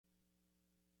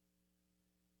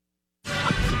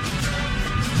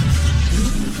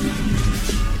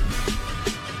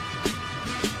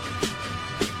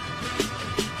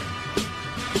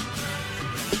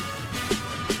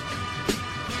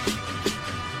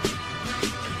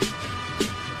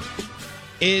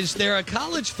Is there a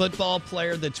college football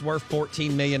player that's worth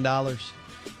 $14 million?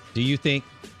 Do you think?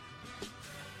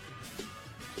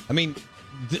 I mean,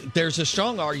 there's a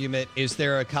strong argument. Is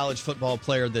there a college football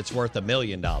player that's worth $1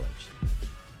 million?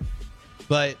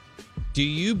 But do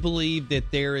you believe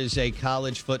that there is a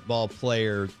college football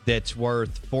player that's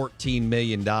worth $14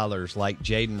 million like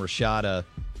Jaden Rashada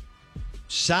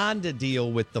signed a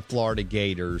deal with the Florida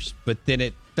Gators, but then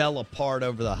it fell apart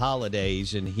over the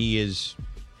holidays and he is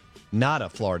not a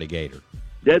Florida Gator?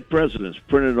 Dead presidents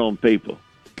printed on paper.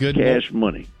 Cash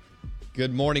money.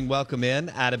 Good morning. Welcome in.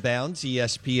 Out of Bounds,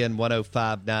 ESPN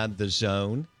 105.9 The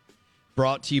Zone.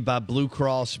 Brought to you by Blue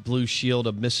Cross Blue Shield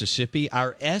of Mississippi.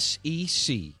 Our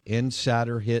SEC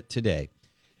Insider Hit today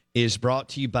is brought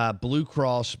to you by Blue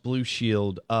Cross Blue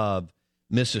Shield of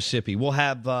Mississippi. We'll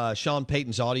have Sean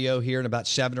Payton's audio here in about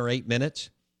 7 or 8 minutes,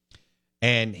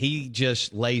 and he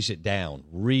just lays it down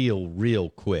real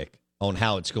quick on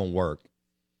how it's going to work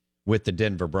with the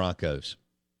Denver Broncos.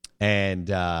 And,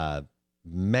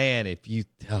 man, if you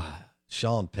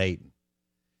Sean Payton,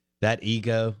 that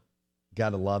ego, got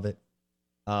to love it.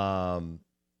 And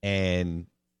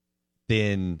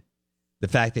then the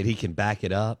fact that he can back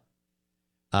it up.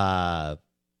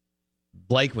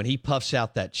 Blake, when he puffs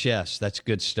out that chest, that's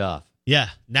good stuff. Yeah,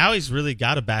 now he's really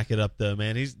got to back it up, though,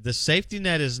 man. The safety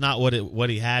net is not what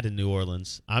he had in New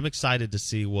Orleans. I'm excited to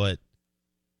see what,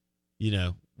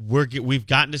 we've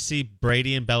gotten to see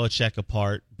Brady and Belichick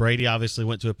apart. Brady obviously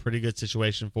went to a pretty good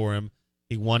situation for him.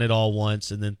 He won it all once,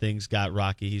 and then things got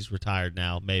rocky. He's retired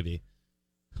now, maybe.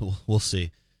 We'll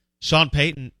see. Sean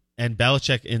Payton and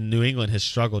Belichick in New England has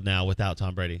struggled now without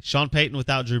Tom Brady. Sean Payton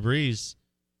without Drew Brees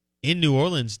in New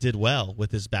Orleans did well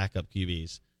with his backup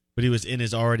QBs, but he was in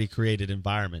his already created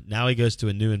environment. Now he goes to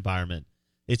a new environment.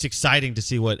 It's exciting to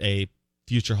see what a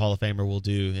future Hall of Famer will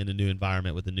do in a new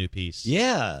environment with a new piece.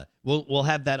 Yeah, we'll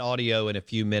have that audio in a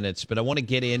few minutes, but I want to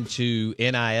get into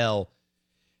NIL.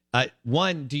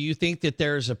 One, do you think that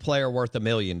there's a player worth $1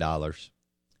 million?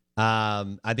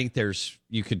 I think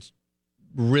you could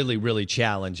really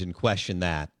challenge and question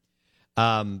that.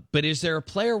 But is there a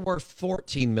player worth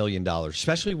 $14 million,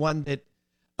 especially one that,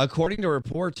 according to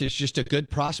reports, is just a good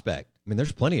prospect? I mean,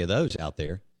 there's plenty of those out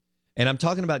there. And I'm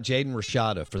talking about Jaden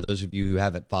Rashada, for those of you who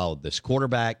haven't followed this.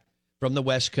 Quarterback from the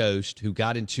West Coast who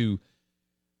got into,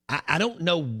 I don't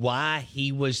know why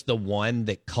he was the one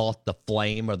that caught the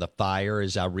flame or the fire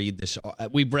as I read this.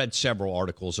 We've read several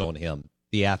articles on him,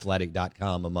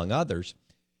 theathletic.com, among others.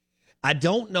 I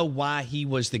don't know why he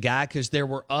was the guy, because there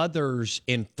were others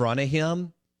in front of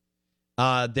him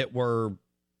that were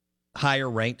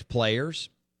higher-ranked players.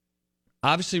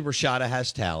 Obviously, Rashada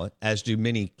has talent, as do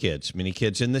many kids. Many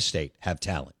kids in the state have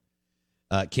talent.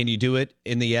 Can you do it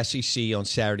in the SEC on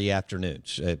Saturday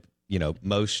afternoons? The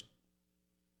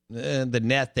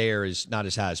net there is not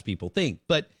as high as people think.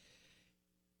 But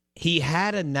he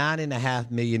had a $9.5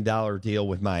 million deal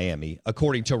with Miami,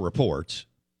 according to reports,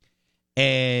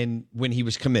 and when he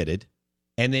was committed.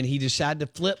 And then he decided to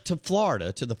flip to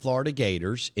Florida, to the Florida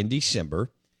Gators in December.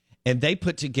 And they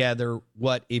put together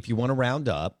what, if you want to round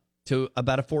up, to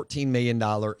about a $14 million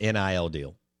NIL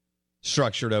deal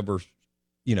structured over,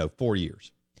 4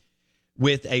 years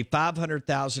with a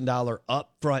 $500,000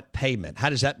 upfront payment.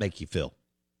 How does that make you feel?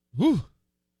 Whew.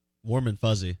 Warm and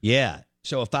fuzzy. Yeah.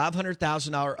 So a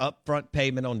 $500,000 upfront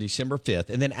payment on December 5th.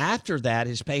 And then after that,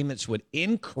 his payments would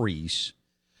increase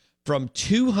from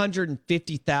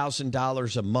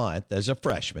 $250,000 a month as a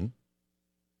freshman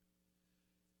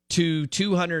to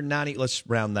let's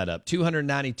round that up,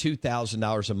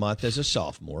 $292,000 a month as a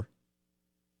sophomore,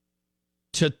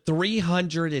 to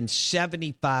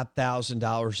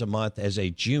 $375,000 a month as a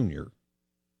junior,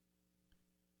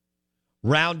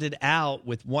 rounded out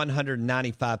with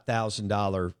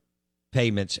 $195,000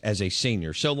 payments as a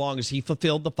senior, so long as he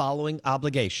fulfilled the following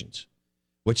obligations,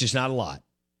 which is not a lot.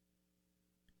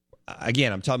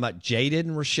 Again, I'm talking about Jaden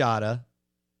Rashada,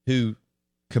 who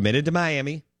committed to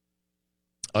Miami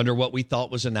under what we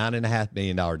thought was a $9.5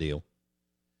 million deal,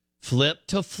 flipped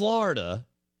to Florida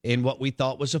in what we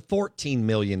thought was a $14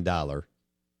 million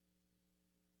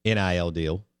NIL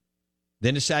deal,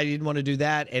 then decided he didn't want to do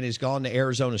that and has gone to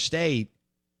Arizona State,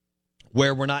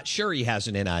 where we're not sure he has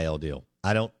an NIL deal.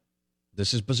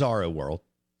 This is bizarro world.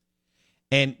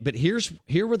 But here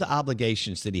were the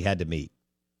obligations that he had to meet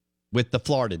with the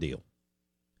Florida deal.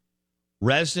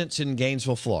 Residence in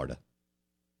Gainesville, Florida.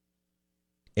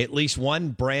 At least one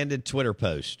branded Twitter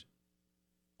post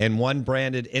and one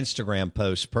branded Instagram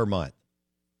post per month.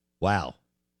 Wow.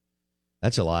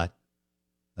 That's a lot.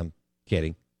 I'm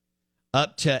kidding.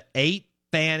 Up to 8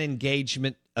 fan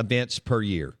engagement events per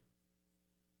year.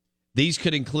 These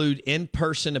could include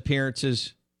in-person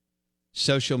appearances,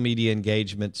 social media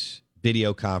engagements,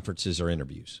 video conferences, or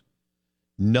interviews.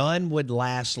 None would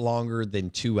last longer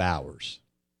than 2 hours.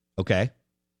 Okay?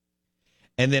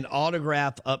 And then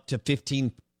autograph up to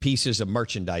 15 pieces of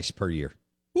merchandise per year.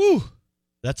 Woo!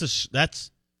 That's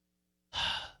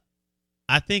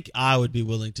I think I would be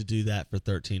willing to do that for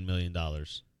 $13 million.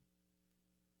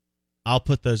 I'll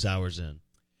put those hours in.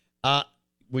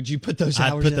 Would you put those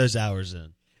hours in? I'd put those hours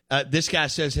in. This guy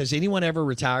says, has anyone ever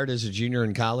retired as a junior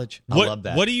in college? I love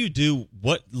that. What do you do?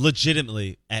 What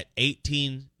legitimately at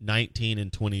 18, 19,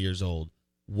 and 20 years old,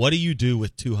 what do you do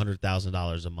with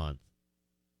 $200,000 a month?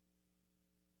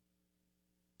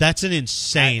 That's an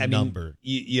insane number.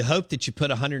 You hope that you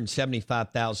put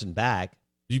 $175,000 back.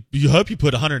 You hope you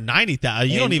put $190,000.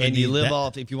 You don't even and need you live that.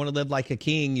 off. If you want to live like a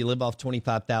king, you live off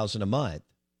 $25,000 a month.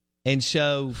 And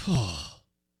so,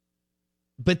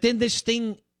 but then this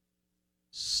thing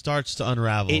starts to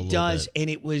unravel. It does, and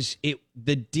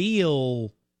the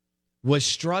deal was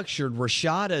structured.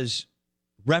 Rashada's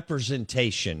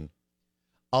representation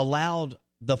allowed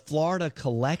the Florida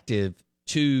Collective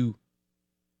to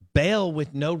bail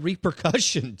with no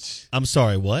repercussions. I'm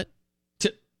sorry, what?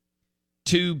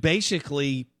 To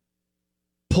basically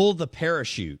pull the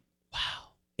parachute. Wow.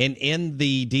 And end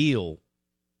the deal,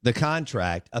 the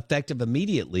contract, effective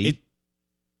immediately.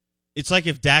 It's like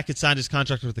if Dak had signed his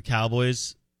contract with the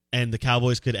Cowboys and the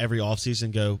Cowboys could every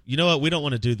offseason go, you know what, we don't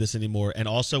want to do this anymore, and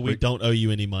also we don't owe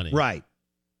you any money. Right.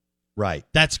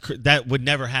 That would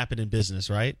never happen in business,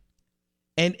 right?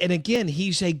 And again,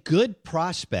 he's a good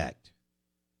prospect,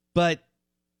 but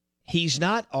he's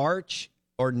not Arch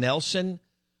or Nelson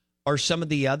or some of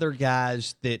the other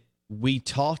guys that we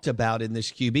talked about in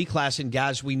this QB class. And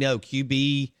guys, we know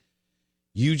QB,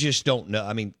 you just don't know.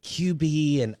 I mean,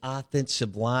 QB and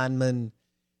offensive lineman,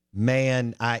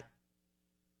 man, I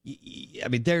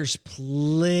mean, there's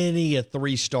plenty of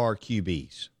 3-star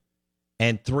QBs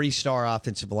and 3-star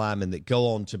offensive linemen that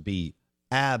go on to be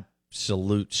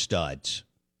absolute studs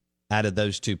out of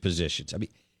those two positions. I mean,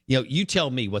 you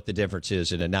tell me what the difference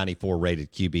is in a 94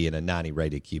 rated QB and a 90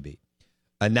 rated QB,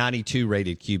 a 92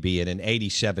 rated QB and an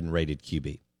 87 rated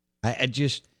QB. I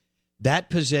just that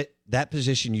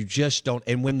position you just don't.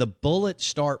 And when the bullets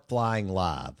start flying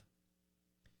live,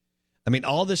 I mean,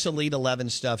 all this Elite 11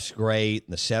 stuff's great,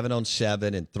 and the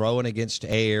 7-on-7 and throwing against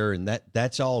air, and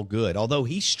that's all good. Although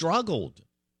he struggled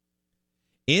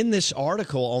in this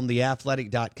article on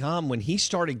theathletic.com when he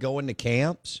started going to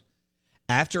camps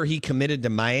after he committed to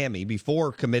Miami,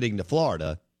 before committing to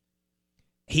Florida,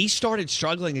 he started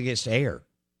struggling against air.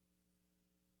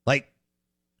 Like,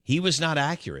 he was not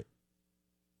accurate.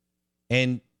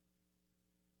 And,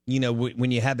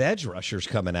 when you have edge rushers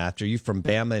coming after you from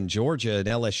Bama and Georgia and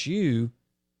LSU,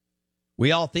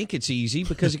 we all think it's easy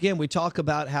because, again, we talk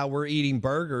about how we're eating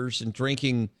burgers and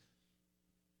drinking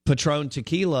Patron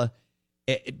tequila,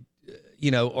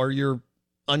 or your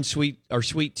unsweet or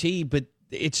sweet tea, but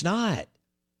it's not.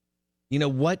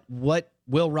 What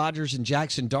Will Rogers and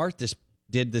Jackson Dart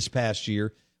did this past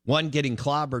year, one, getting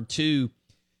clobbered, two,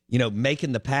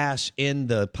 making the pass in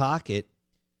the pocket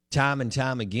time and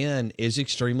time again is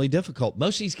extremely difficult.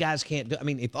 Most of these guys can't do. I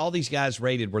mean, if all these guys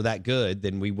rated were that good,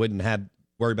 then we wouldn't have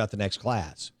worry about the next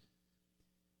class.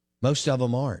 Most of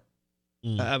them aren't.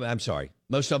 I'm sorry.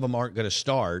 Most of them aren't going to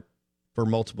start for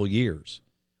multiple years.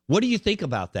 What do you think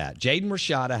about that? Jaden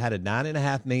Rashada had a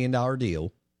 $9.5 million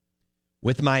deal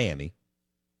with Miami,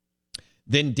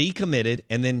 then decommitted,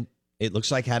 and then it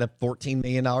looks like had a $14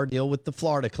 million deal with the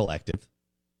Florida Collective.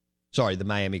 Sorry, the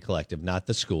Miami Collective, not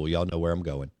the school. Y'all know where I'm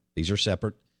going. These are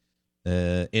separate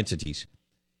entities.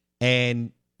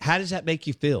 And how does that make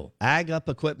you feel? Ag Up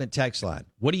Equipment text line.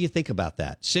 What do you think about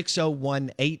that?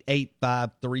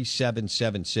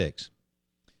 601-885-3776.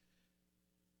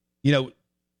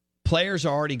 Players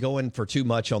are already going for too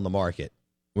much on the market.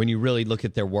 When you really look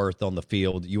at their worth on the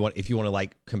field, if you want to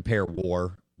like compare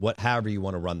WAR, however you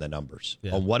want to run the numbers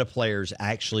on what a player's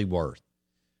actually worth.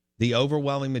 The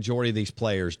overwhelming majority of these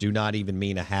players do not even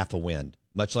mean a half a win,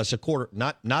 much less a quarter.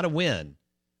 Not a win,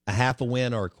 a half a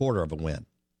win or a quarter of a win,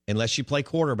 unless you play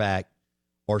quarterback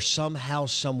or somehow,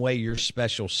 some way you're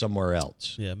special somewhere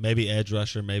else. Yeah, maybe edge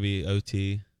rusher, maybe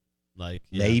OT,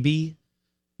 maybe.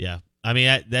 Yeah, I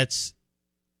mean that's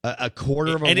a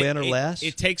quarter of a win or less.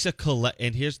 It takes a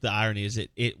and here's the irony: is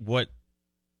what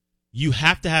you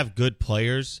have to have good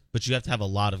players, but you have to have a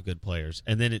lot of good players,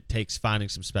 and then it takes finding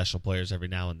some special players every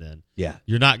now and then. Yeah,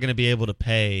 you're not going to be able to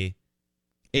pay.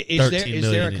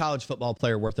 Is there a college football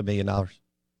player worth $1 million?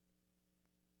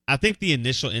 I think the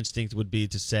initial instinct would be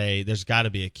to say there's got to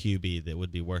be a QB that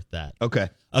would be worth that. Okay,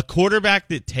 a quarterback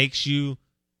that takes you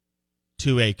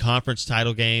to a conference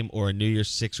title game or a New Year's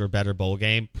Six or better bowl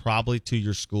game, probably to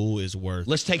your school is worth.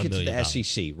 Let's take it to the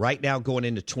SEC right now, going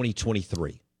into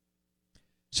 2023.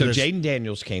 So Jaden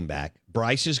Daniels came back.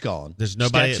 Bryce is gone. There's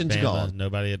nobody Stetson's at Bama, gone.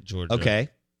 nobody at Georgia. Okay.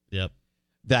 Yep.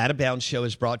 The Out of Bounds Show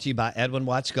is brought to you by Edwin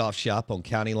Watts Golf Shop on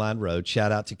County Line Road.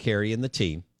 Shout out to Carrie and the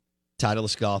team.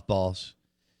 Titleist golf balls,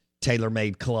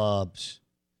 tailor-made clubs,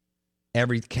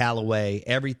 Callaway,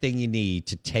 everything you need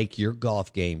to take your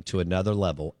golf game to another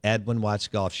level. Edwin Watts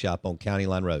Golf Shop on County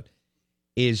Line Road.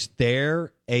 Is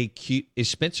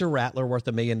Spencer Rattler worth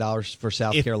 $1 million for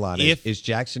South Carolina? Is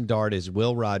Jackson Dart? Is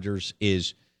Will Rogers?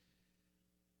 Is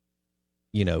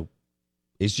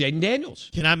Jaden Daniels?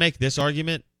 Can I make this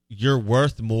argument? You're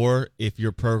worth more if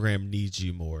your program needs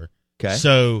you more. Okay.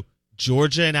 So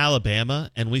Georgia and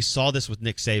Alabama, and we saw this with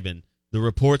Nick Saban. The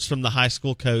reports from the high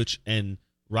school coach and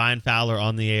Ryan Fowler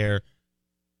on the air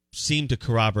seem to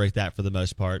corroborate that for the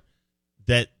most part.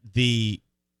 That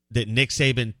Nick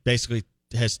Saban basically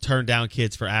has turned down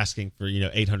kids for asking for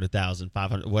 $800,000,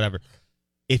 $500,000, whatever.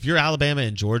 If you're Alabama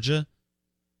and Georgia,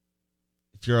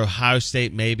 if you're Ohio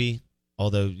State, maybe,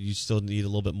 although you still need a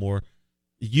little bit more.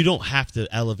 You don't have to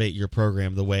elevate your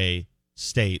program the way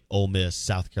State, Ole Miss,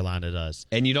 South Carolina does.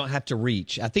 And you don't have to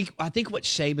reach. I think what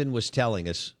Saban was telling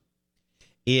us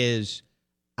is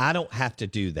I don't have to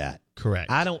do that.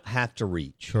 Correct. I don't have to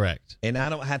reach. Correct. And I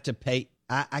don't have to pay.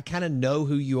 I kind of know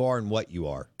who you are and what you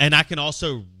are. And I can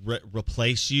also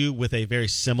replace you with a very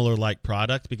similar like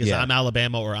product because I'm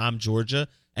Alabama or I'm Georgia,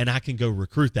 and I can go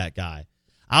recruit that guy.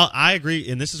 I agree,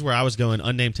 and this is where I was going.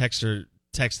 Unnamed texter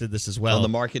texted this as well. On the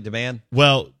market demand?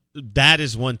 Well, that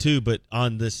is one too, but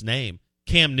on this name,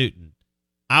 Cam Newton.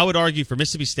 I would argue for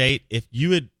Mississippi State, if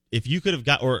you could have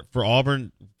got, or for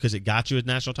Auburn, because it got you a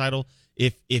national title,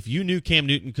 if you knew Cam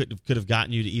Newton could have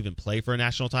gotten you to even play for a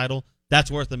national title, that's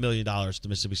worth $1 million to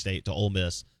Mississippi State, to Ole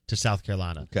Miss, to South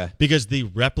Carolina. Okay. Because the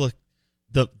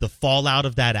fallout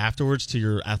of that afterwards to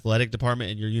your athletic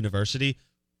department and your university,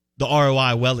 the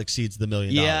ROI well exceeds the $1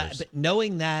 million. Yeah, but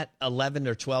knowing that 11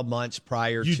 or 12 months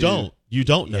prior you don't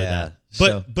know that.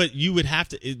 But you would have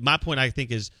to. My point, I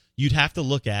think, is you'd have to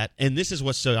look at, and this is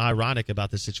what's so ironic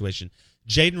about this situation.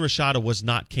 Jaden Rashada was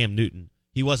not Cam Newton.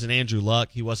 He wasn't Andrew Luck.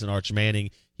 He wasn't Arch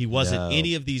Manning. He wasn't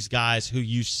any of these guys who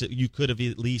you could have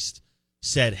at least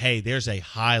said, hey, there's a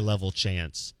high level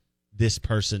chance this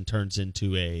person turns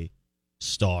into a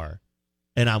star,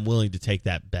 and I'm willing to take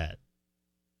that bet.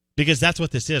 Because that's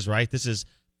what this is, right? This is,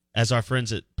 as our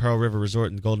friends at Pearl River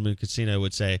Resort and Golden Moon Casino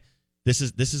would say, this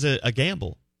is a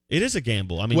gamble. It is a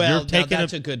gamble. I mean, you're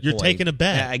taking a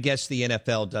bet. I guess the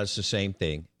NFL does the same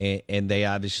thing, and they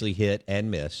obviously hit and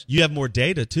miss. You have more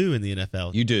data, too, in the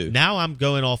NFL. You do. Now I'm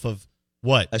going off of,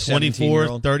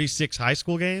 24, 36 high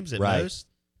school games at most?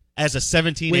 As a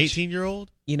 17,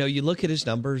 18-year-old? You look at his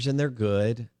numbers, and they're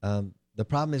good. The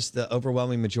problem is the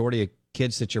overwhelming majority of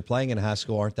kids that you're playing in high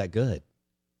school aren't that good.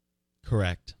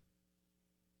 Correct.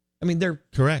 I mean, they're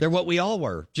correct. They're what we all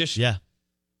were. Just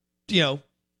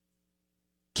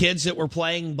kids that were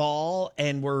playing ball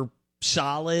and were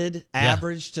solid,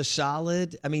 average to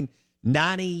solid. I mean,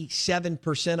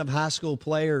 97% of high school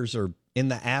players are in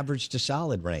the average to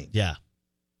solid range. Yeah.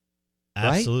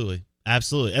 Absolutely. Right?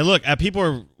 Absolutely. And look, people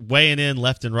are weighing in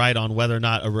left and right on whether or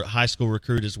not a high school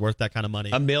recruit is worth that kind of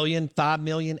money. $1 million, $5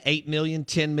 million, $8 million,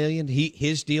 $10 million.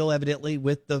 His deal evidently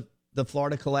with the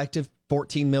Florida Collective,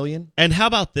 $14 million. And how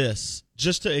about this?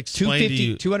 Just to explain to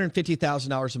you,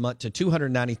 $250,000 a month to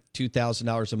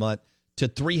 $292,000 a month to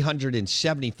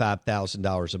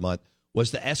 $375,000 a month was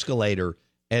the escalator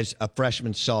as a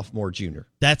freshman, sophomore, junior.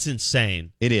 That's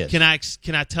insane. It is. Can I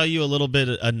tell you a little bit,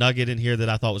 a nugget in here that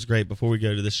I thought was great before we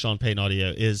go to this Sean Payton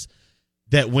audio, is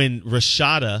that when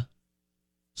Rashada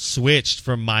switched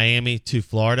from Miami to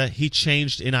Florida, he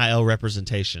changed NIL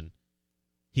representation.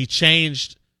 He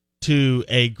changed to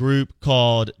a group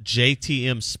called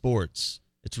JTM Sports.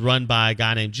 It's run by a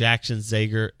guy named Jackson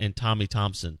Zager and Tommy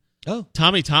Thompson. Oh.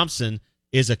 Tommy Thompson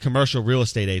is a commercial real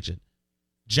estate agent.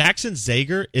 Jackson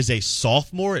Zager is a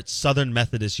sophomore at Southern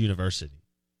Methodist University.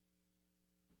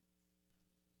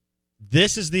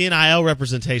 This is the NIL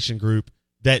representation group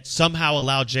that somehow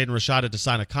allowed Jaden Rashada to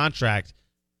sign a contract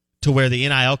to where the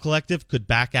NIL collective could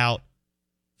back out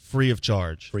free of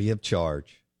charge. Free of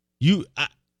charge.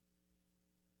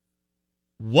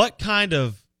 What kind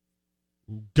of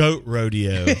goat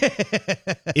rodeo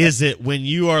is it when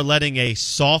you are letting a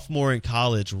sophomore in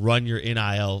college run your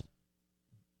NIL?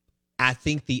 I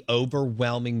think the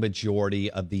overwhelming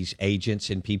majority of these agents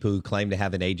and people who claim to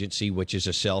have an agency, which is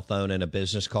a cell phone and a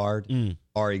business card,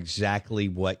 are exactly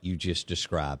what you just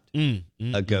described.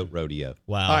 A goat rodeo.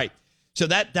 Wow. All right. So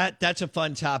that's a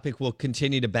fun topic. We'll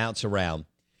continue to bounce around.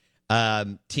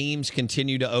 Teams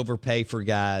continue to overpay for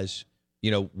guys.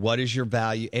 What is your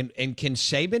value? And can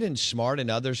Saban and Smart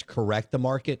and others correct the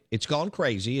market? It's gone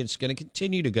crazy. It's going to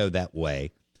continue to go that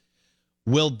way.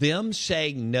 Will them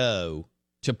saying no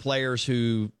to players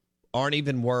who aren't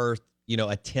even worth,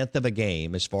 a tenth of a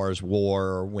game as far as WAR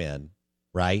or win,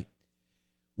 right?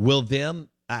 Will them,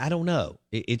 I don't know.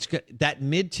 It's that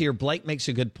mid-tier, Blake makes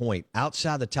a good point.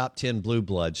 Outside the top 10 blue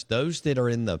bloods, those that are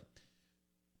in the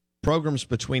programs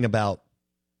between about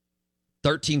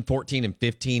 13, 14, and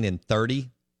 15 and 30,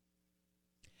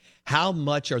 how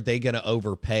much are they going to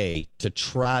overpay to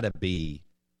try to be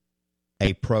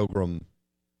a program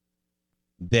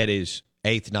that is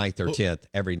 8th, 9th, or 10th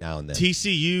every now and then?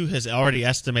 TCU has already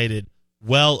estimated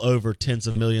well over tens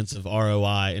of millions of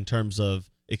ROI in terms of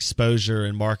exposure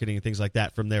and marketing and things like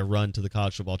that from their run to the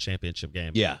college football championship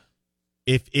game. Yeah.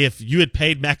 If you had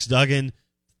paid Max Duggan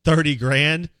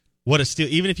 $30,000, what a steal.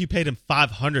 Even if you paid him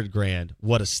 $500,000,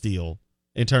 what a steal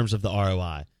in terms of the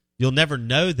ROI. You'll never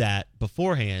know that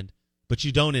beforehand, but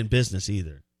you don't in business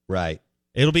either. Right.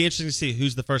 It'll be interesting to see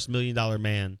who's the first $1 million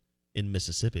man in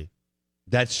Mississippi.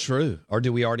 That's true. Or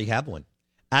do we already have one?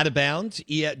 Out of Bounds,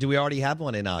 do we already have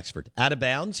one in Oxford? Out of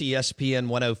Bounds, ESPN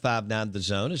 105.9 The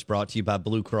Zone is brought to you by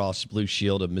Blue Cross Blue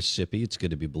Shield of Mississippi. It's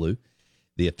good to be blue,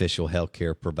 the official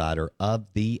healthcare provider of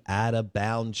the Out of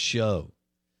Bounds show.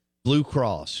 Blue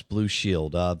Cross Blue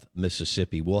Shield of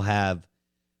Mississippi. We'll have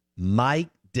Mike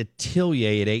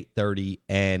Detillier at 8:30,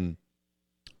 and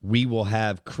we will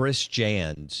have Chris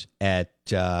Jans at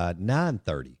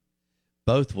 9:30.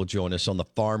 Both will join us on the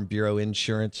Farm Bureau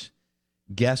Insurance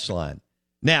guest line.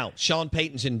 Now, Sean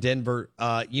Payton's in Denver.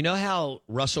 You know how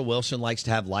Russell Wilson likes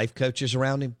to have life coaches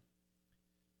around him?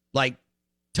 Like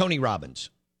Tony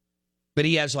Robbins. But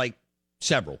he has like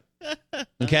several.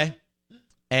 Okay?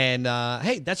 And,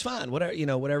 hey, that's fine. Whatever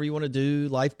you want to do,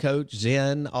 life coach,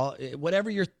 Zen, whatever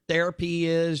your therapy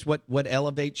is, what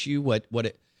elevates you, what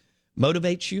it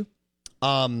motivates you.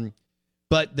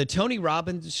 But the Tony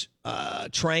Robbins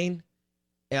train,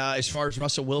 as far as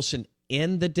Russell Wilson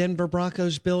in the Denver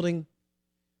Broncos building,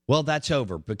 well, that's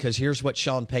over, because here's what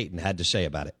Sean Payton had to say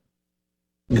about it.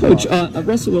 Coach,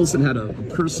 Russell Wilson had a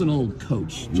personal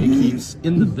coach, Jake Heaps,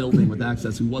 in the building with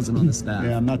access who wasn't on the staff.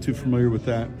 Yeah, I'm not too familiar with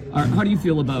that. How do you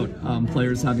feel about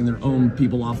players having their own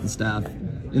people off the staff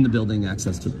in the building,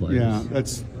 access to players? Yeah,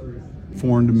 that's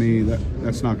foreign to me.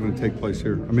 That's not going to take place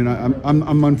here. I mean,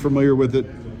 I'm unfamiliar with it,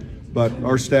 but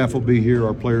our staff will be here,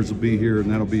 our players will be here, and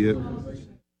that'll be it.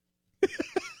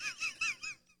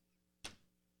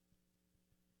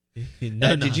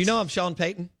 Did you know I'm Sean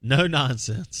Payton? No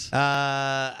nonsense.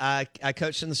 I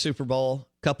coached in the Super Bowl,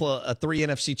 three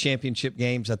NFC championship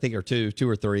games, I think, or two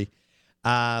or three.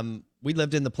 We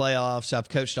lived in the playoffs. I've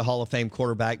coached a Hall of Fame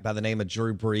quarterback by the name of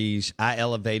Drew Brees. I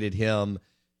elevated him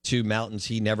to mountains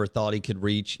he never thought he could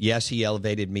reach. Yes, he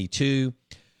elevated me too.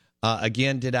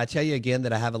 Again, did I tell you again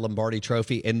that I have a Lombardi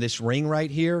trophy? And this ring right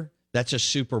here, that's a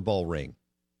Super Bowl ring.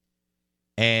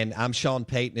 And I'm Sean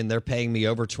Payton, and they're paying me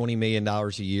over $20 million a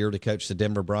year to coach the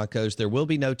Denver Broncos. There will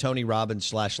be no Tony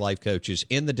Robbins / life coaches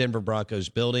in the Denver Broncos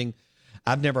building.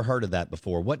 I've never heard of that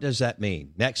before. What does that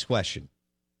mean? Next question.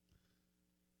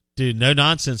 Dude, no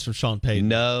nonsense from Sean Payton.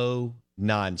 No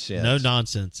nonsense. No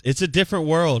nonsense. It's a different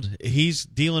world. He's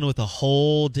dealing with a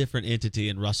whole different entity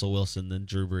in Russell Wilson than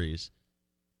Drew Brees.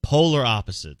 Polar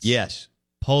opposites. Yes.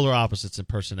 Polar opposites in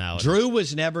personality. Drew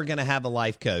was never going to have a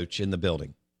life coach in the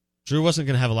building. Drew wasn't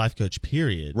going to have a life coach,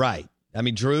 period. Right. I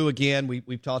mean, Drew, again,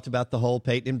 we've talked about the whole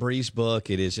Peyton and Brees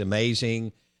book. It is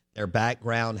amazing, their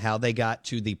background, how they got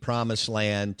to the promised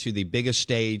land, to the biggest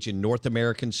stage in North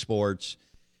American sports,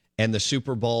 and the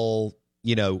Super Bowl,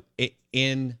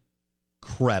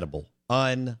 incredible,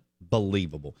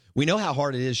 unbelievable. We know how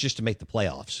hard it is just to make the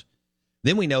playoffs.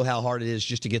 Then we know how hard it is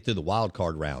just to get through the wild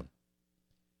card round.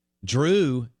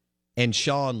 Drew and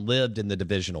Sean lived in the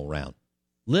divisional round,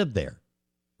 lived there.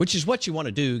 Which is what you want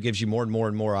to do, gives you more and more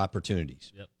and more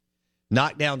opportunities. Yep.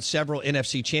 Knock down several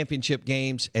NFC championship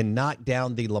games and knock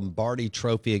down the Lombardi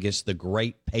trophy against the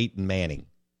great Peyton Manning.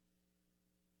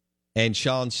 And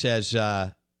Sean says,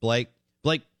 Blake,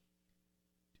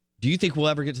 do you think we'll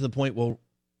ever get to the point where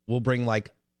we'll bring like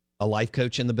a life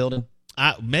coach in the building?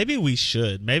 Maybe we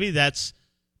should.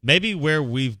 Maybe where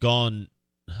we've gone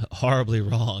horribly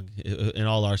wrong in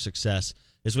all our success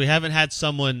is we haven't had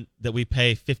someone that we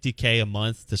pay $50K a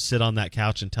month to sit on that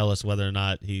couch and tell us whether or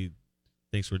not he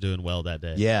thinks we're doing well that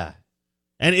day. Yeah.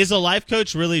 And is a life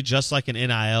coach really just like an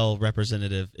NIL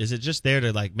representative? Is it just there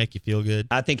to like make you feel good?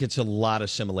 I think it's a lot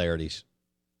of similarities.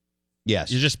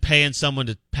 Yes. You're just paying someone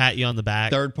to pat you on the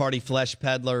back. Third-party flesh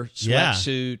peddler,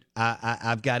 sweatsuit.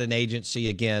 I've got an agency.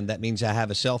 Again, that means I have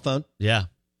a cell phone. Yeah.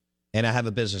 And I have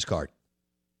a business card.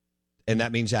 And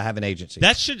that means I have an agency.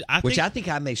 That should, I think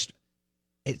I may.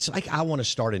 It's like I want to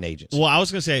start an agency. Well, I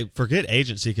was going to say, forget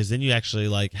agency, because then you actually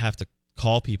like have to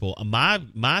call people.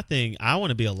 My thing, I want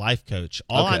to be a life coach.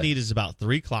 All I need is about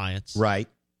 3 clients. Right.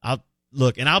 I'll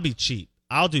be cheap.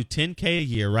 I'll do $10K a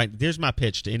year. Right. There's my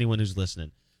pitch to anyone who's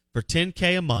listening. For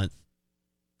 $10K a month,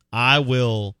 I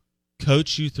will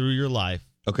coach you through your life.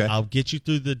 Okay. I'll get you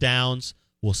through the downs.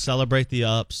 We'll celebrate the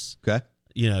ups. Okay.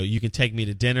 You can take me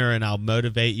to dinner and I'll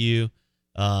motivate you.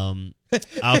 I'll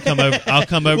come over.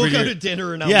 We'll to go your, to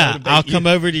dinner and I'll come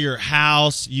over to your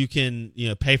house. You can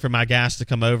pay for my gas to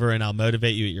come over and I'll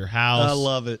motivate you at your house. I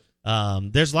love it.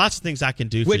 There's lots of things I can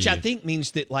do. Which for you. I think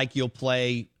means that like you'll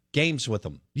play games with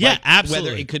them. Yeah, like, absolutely.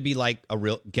 Whether it could be like a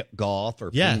real golf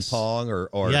or ping pong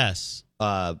or yes.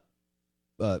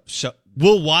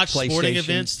 We'll watch sporting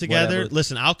events together. Whatever.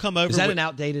 Listen, I'll come over. Is that an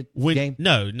outdated game?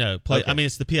 No. Okay. I mean,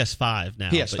 it's the PS5 now.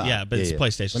 PS5. But it's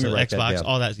PlayStation. Let me write Xbox, that down.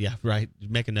 all that. Yeah, right.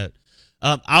 Make a note.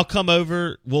 I'll come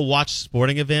over. We'll watch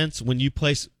sporting events. When you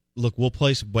we'll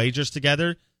place wagers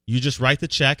together. You just write the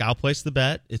check. I'll place the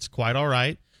bet. It's quite all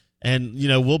right. And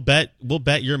we'll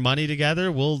bet your money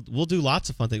together. We'll do lots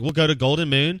of fun things. We'll go to Golden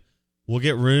Moon. We'll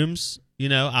get rooms.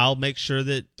 I'll make sure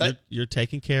that you're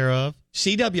taken care of.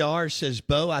 CWR says,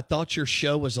 Bo, I thought your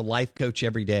show was a life coach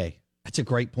every day. That's a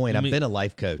great point. I've been a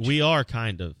life coach. We are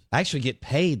kind of. I actually get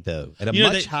paid, though, at a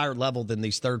much higher level than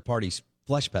these third-party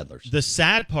flesh peddlers. The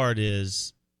sad part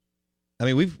is, I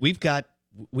mean, we've got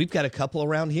a couple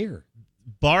around here.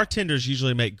 Bartenders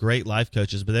usually make great life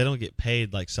coaches, but they don't get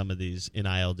paid like some of these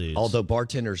NIL dudes. Although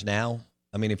bartenders now,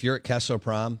 I mean, if you're at Kessler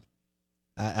Prime,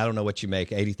 I don't know what you make,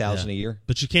 $80,000 a year.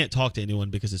 But you can't talk to anyone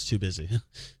because it's too busy.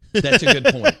 That's a good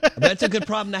point. That's a good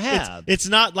problem to have. It's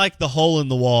not like the hole in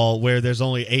the wall where there's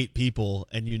only 8 people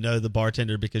and the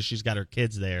bartender because she's got her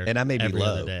kids there. And I may be every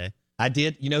low. other day. I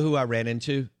did. You know who I ran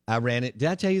into? Did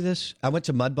I tell you this? I went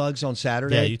to Mudbugs on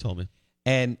Saturday. Yeah, you told me.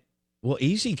 And,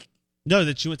 easy. No,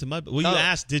 that you went to Mudbugs. Well, you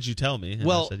asked, did you tell me? And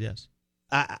I said yes.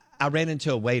 I ran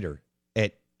into a waiter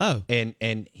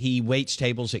and he waits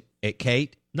tables at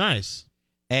Kate. Nice.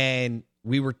 And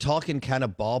we were talking kind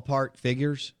of ballpark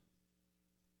figures.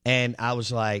 And I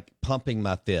was like pumping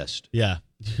my fist. Yeah.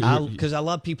 Because I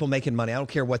love people making money. I don't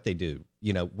care what they do.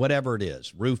 Whatever it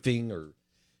is, roofing or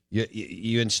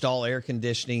you install air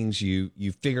conditionings,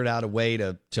 you figured out a way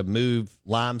to move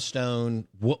limestone,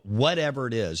 whatever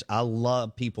it is. I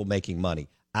love people making money.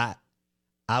 I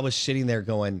was sitting there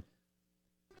going,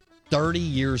 30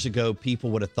 years ago,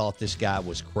 people would have thought this guy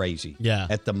was crazy. Yeah.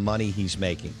 At the money he's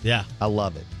making. Yeah. I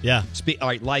love it. Yeah. All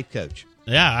right, life coach.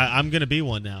 Yeah, I'm going to be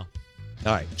one now.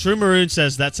 All right. True Maroon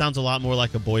says that sounds a lot more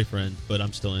like a boyfriend, but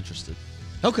I'm still interested.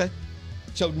 Okay.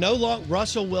 So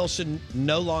Russell Wilson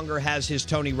no longer has his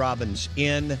Tony Robbins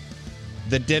in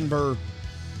the Denver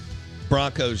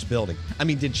Broncos building. I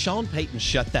mean, did Sean Payton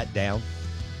shut that down?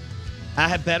 I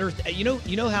had better. You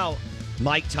know how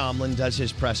Mike Tomlin does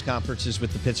his press conferences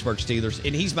with the Pittsburgh Steelers,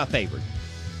 and he's my favorite.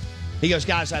 He goes,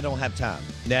 guys, I don't have time.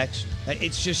 Next.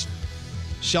 It's just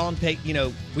Sean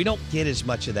Payton. We don't get as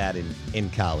much of that in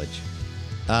college.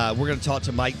 We're going to talk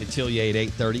to Mike Detillier at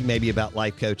 8:30, maybe about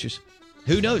life coaches.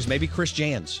 Who knows? Maybe Chris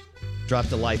Jans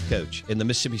dropped a life coach in the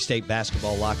Mississippi State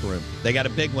basketball locker room. They got a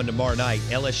big one tomorrow night,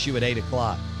 LSU at 8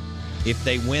 o'clock. If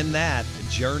they win that,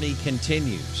 the journey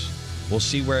continues. We'll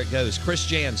see where it goes. Chris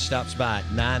Jans stops by at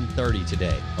 9:30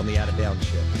 today on the Out of Bounds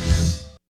Show.